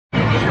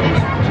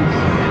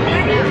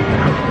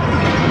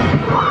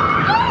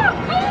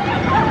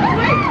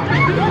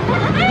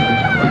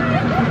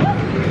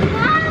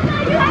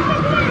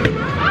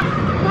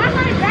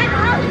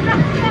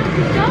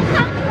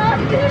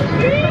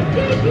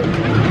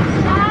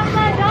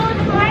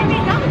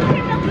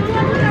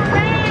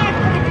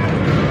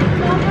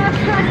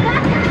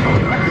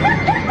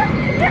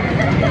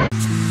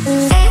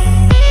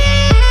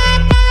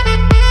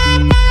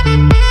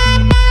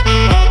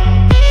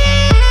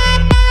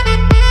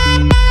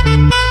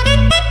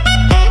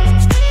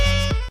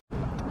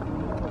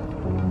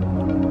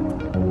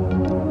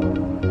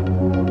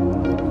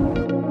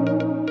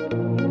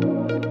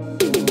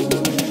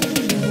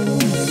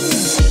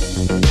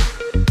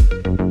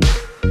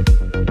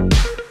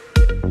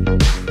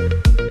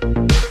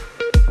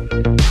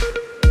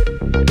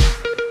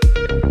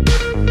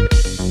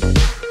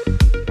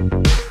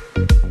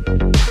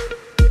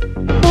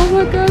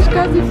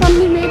We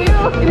finally made it.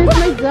 It is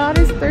my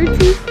daughter's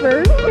 13th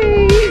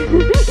birthday.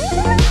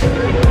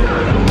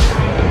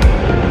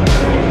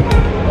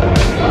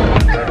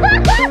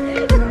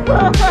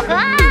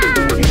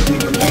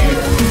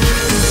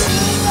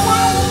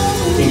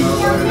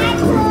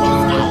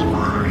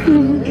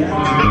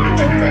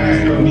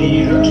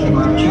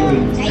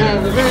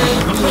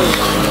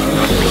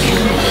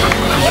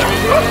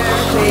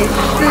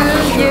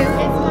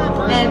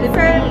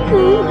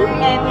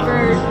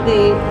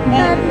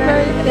 Happy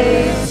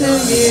birthday to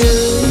you.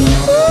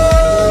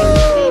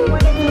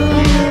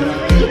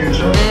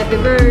 Happy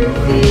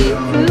birthday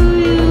to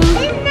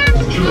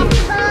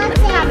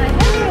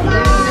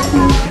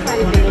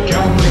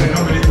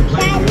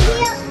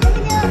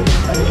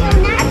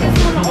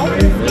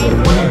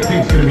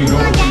you.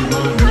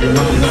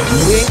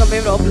 We ain't gonna be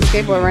able to open the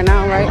skateboard right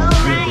now, right?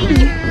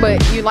 But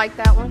you like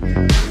that one?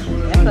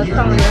 That's what's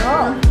coming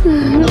home.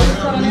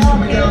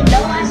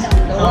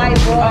 The white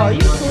boy. Oh,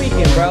 you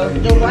tweaking, bro.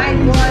 The white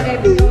boy that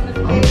be on the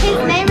skateboard. His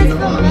name is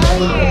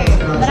familiar,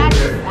 but I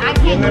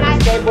can't. Remember the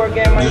skateboard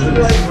game I used to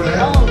play?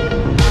 Oh.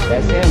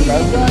 That's him, bro.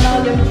 He's doing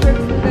all them tricks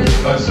with this.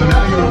 So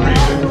now you're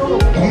reading.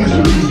 Almost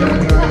every young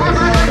guy.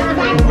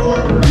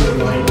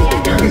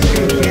 Every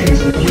single thing is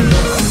you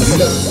know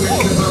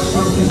thinking about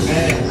something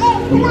bad.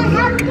 We don't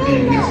know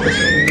everything. That's the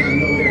thing I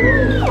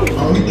know.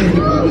 All we think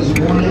about is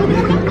one of them.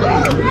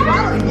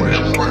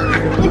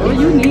 Oh,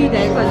 you need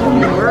that because you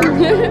need work.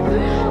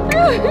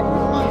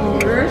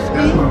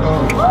 Thirsty.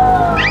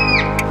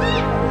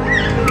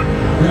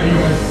 Yeah,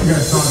 you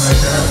guys saw it right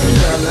there.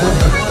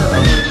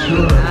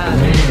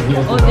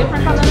 Oh,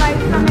 different color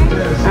lights coming?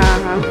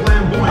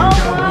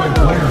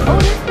 Oh,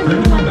 this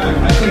is back.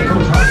 I think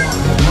Coach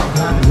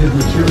Harbaugh and his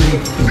maturity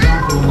is down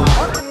for a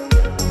lot.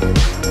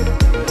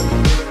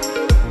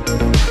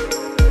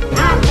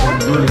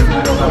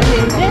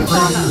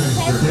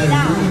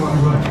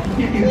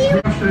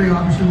 Yesterday,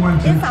 obviously,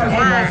 went to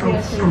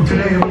test from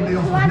today, everybody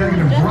else was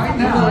negative. Right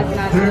now,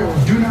 they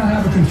do not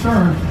have a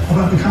concern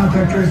about the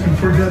contact tracing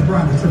for Des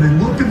Bryant. So they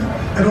looked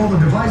at all the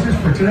devices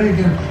for today.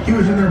 Again, he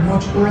was in there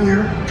much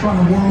earlier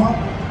trying to warm up,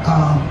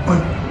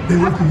 but they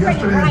looked at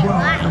yesterday as well.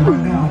 And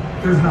right now,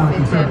 there's not a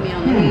concern.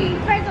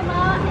 First of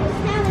all, it's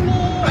telling me.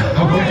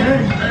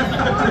 Okay.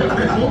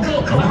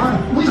 All right.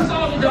 We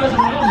saw you guys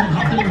around.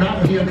 How could you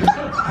not be a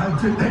concern?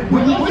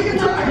 What are you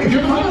trying? If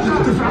your mother's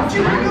out the front,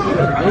 you right over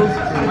there.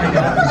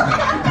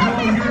 No,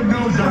 good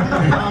news,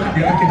 Dr.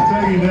 Hockey, I can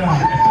tell you that.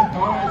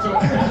 All right, so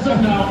as of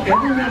now,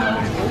 everyone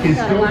else is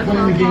still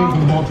playing the game for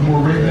the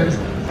Baltimore Ravens,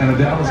 and the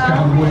Dallas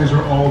Cowboys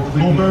are all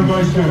clean. Hope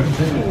everybody's good.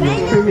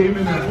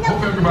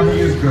 Hope everybody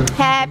is good.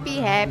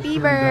 Happy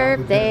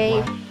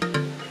birthday.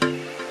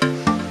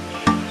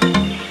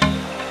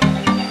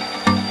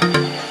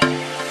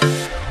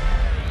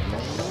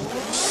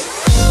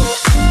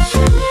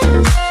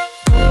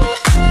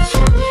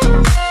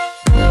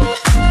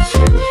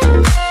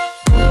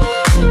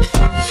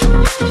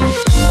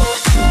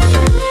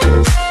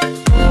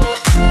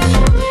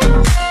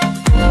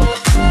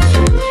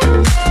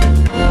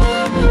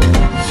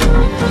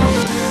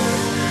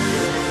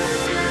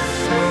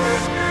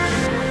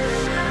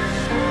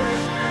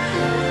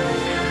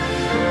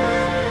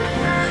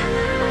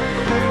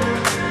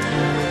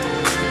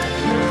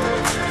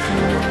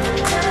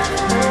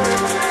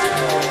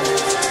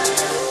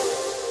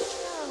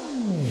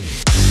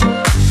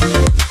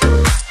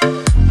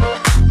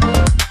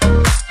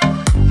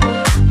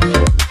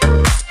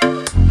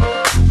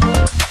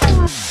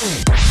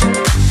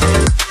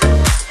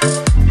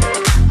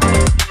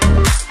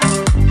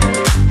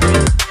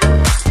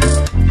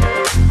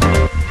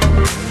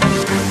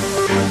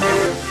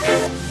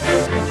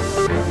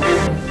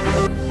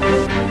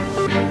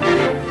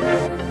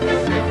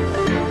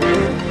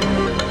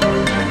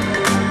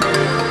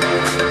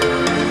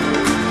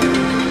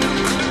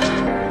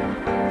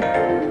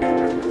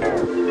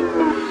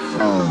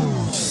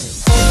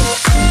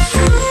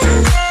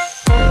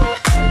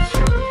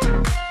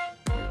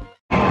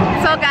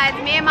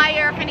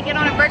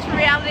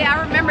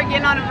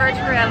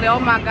 Oh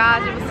my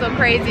gosh, it was so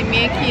crazy.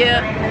 Me and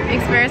Kia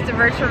experienced the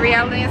virtual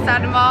reality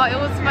inside the mall. It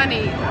was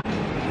funny.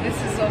 This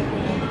is so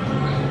cool.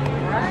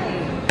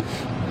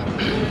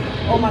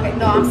 Oh my god,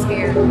 no, I'm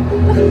scared. Up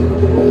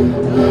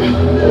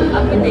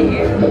in the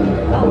air.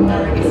 Oh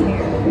god, I'm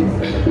scared.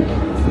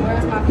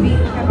 Where's my feet?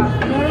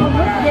 Where are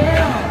my feet?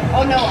 Down.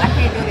 Oh no, I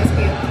can't do this,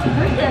 kid.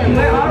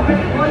 We're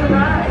already on the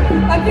ride.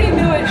 I can't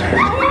do it.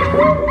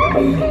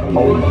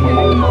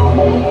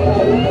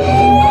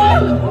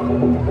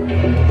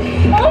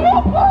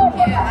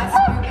 Yeah, I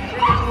swear we're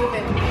really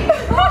moving.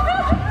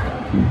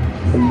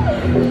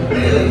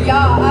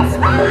 Y'all, I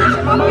swear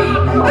we're moving.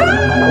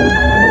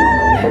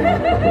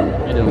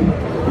 You doing?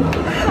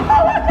 Oh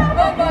my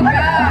god.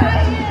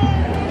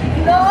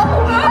 No.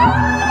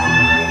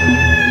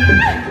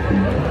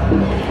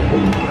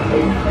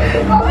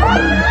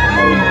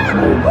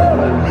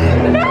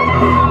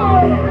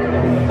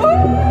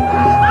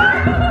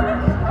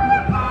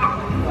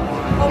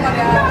 Oh my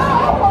god.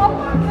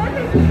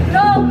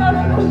 No, no,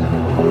 no, no.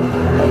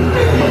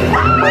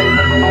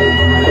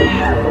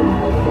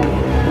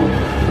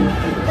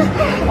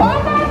 Oh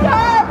my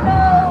god,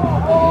 no.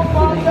 Oh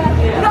my god.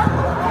 No.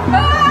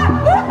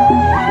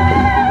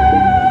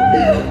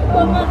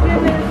 Oh my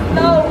goodness,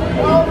 no.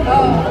 Oh no.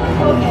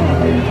 Okay.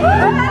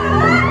 Oh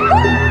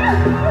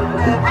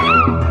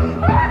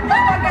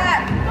my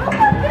god.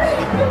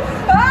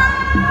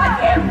 I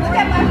can't look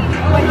at my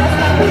feet. Oh wait, that's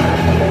not good.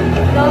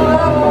 No.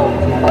 No.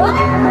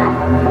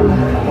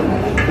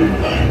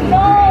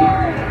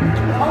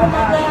 Oh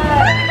my god.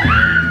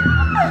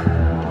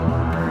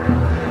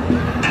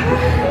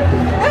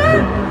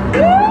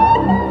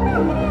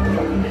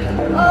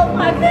 Oh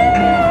my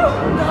goodness.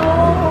 No.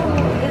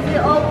 Is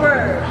it over?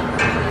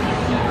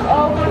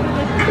 Oh my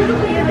goodness.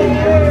 It's in the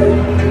air.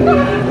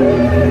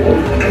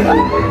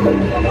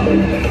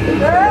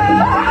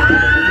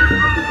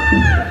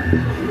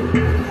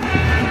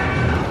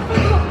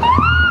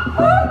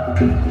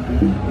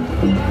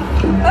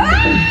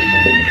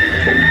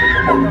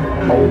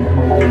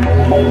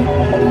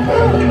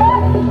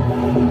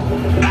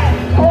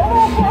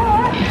 Oh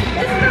god.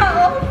 It's not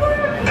over.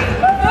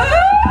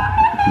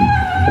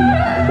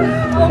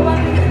 Oh my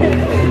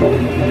goodness.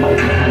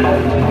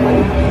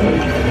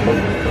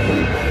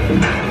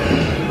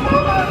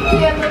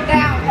 Yeah, look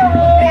down.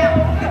 Look down.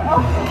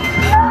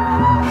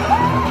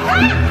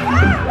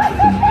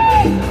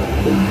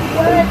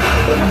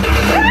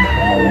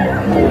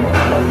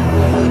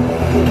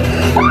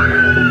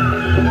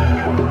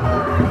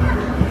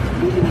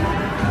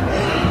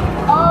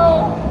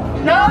 Oh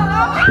no.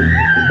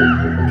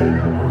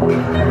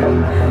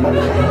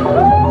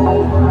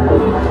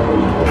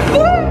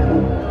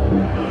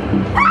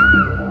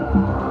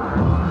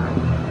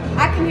 I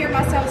can hear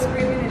myself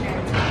screaming in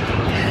there.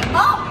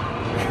 Oh.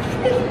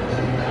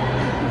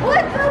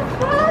 What the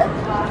fuck?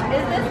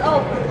 Is this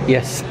over?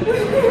 Yes.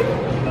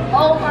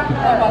 Oh my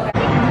god.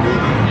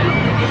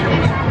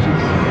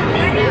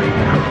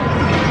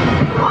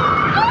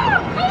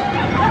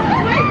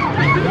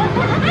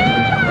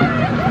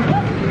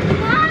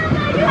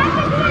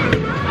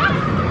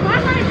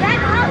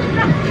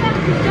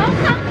 Don't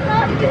come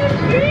close to the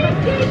tree.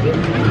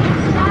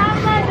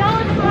 Mama,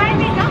 don't try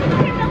me. Don't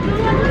look at the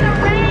blue and the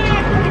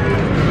red.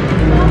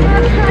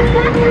 Mama.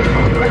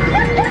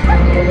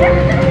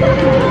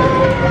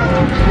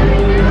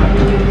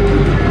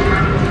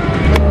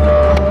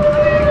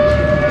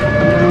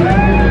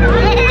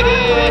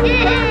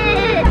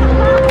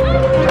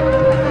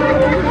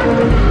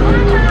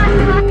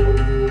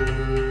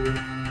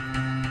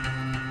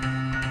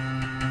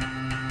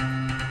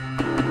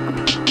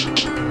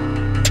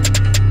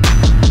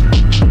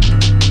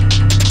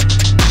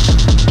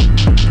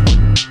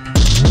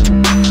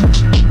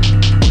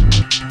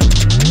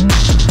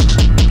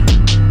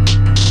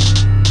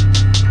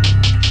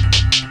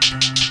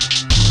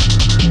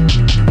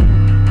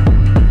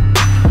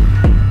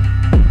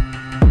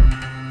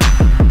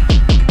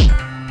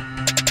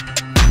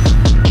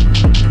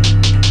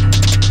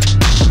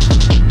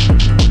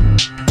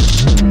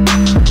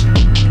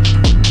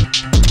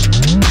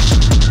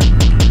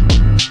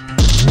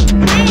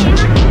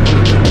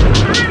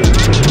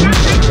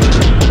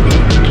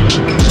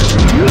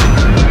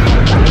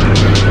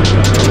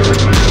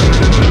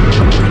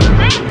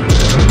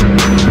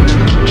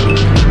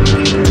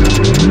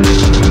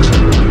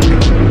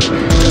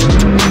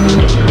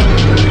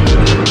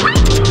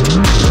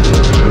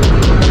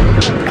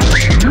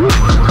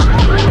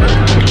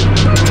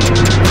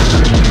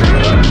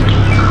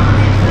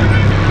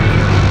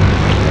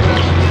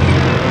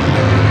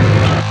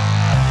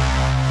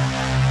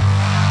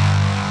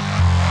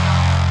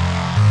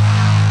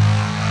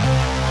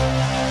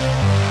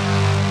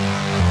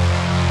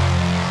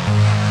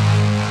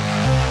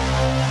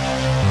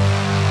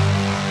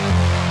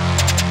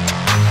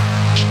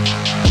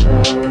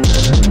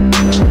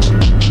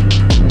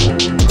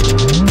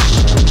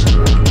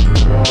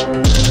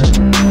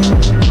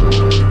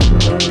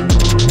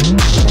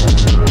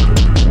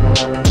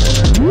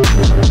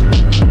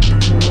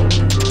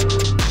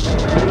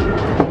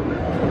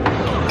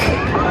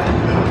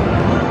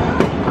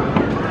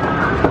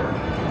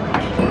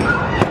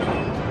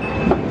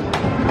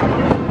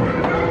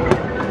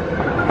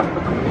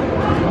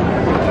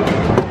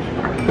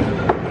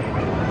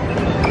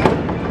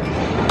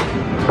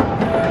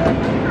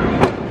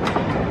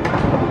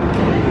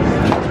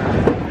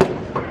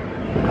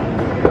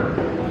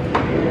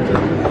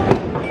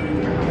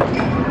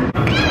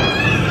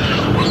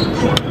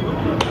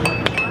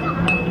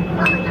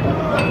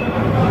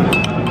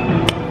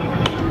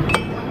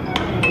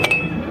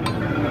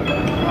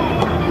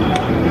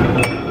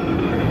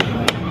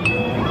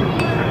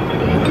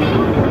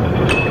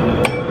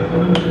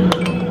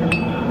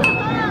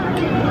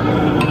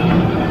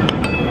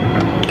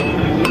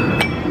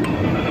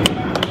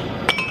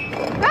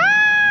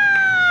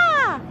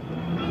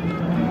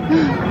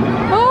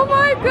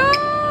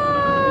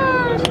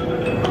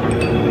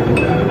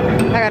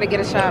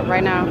 a shot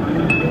right now.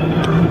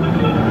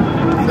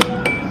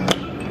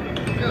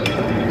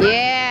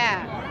 Yeah.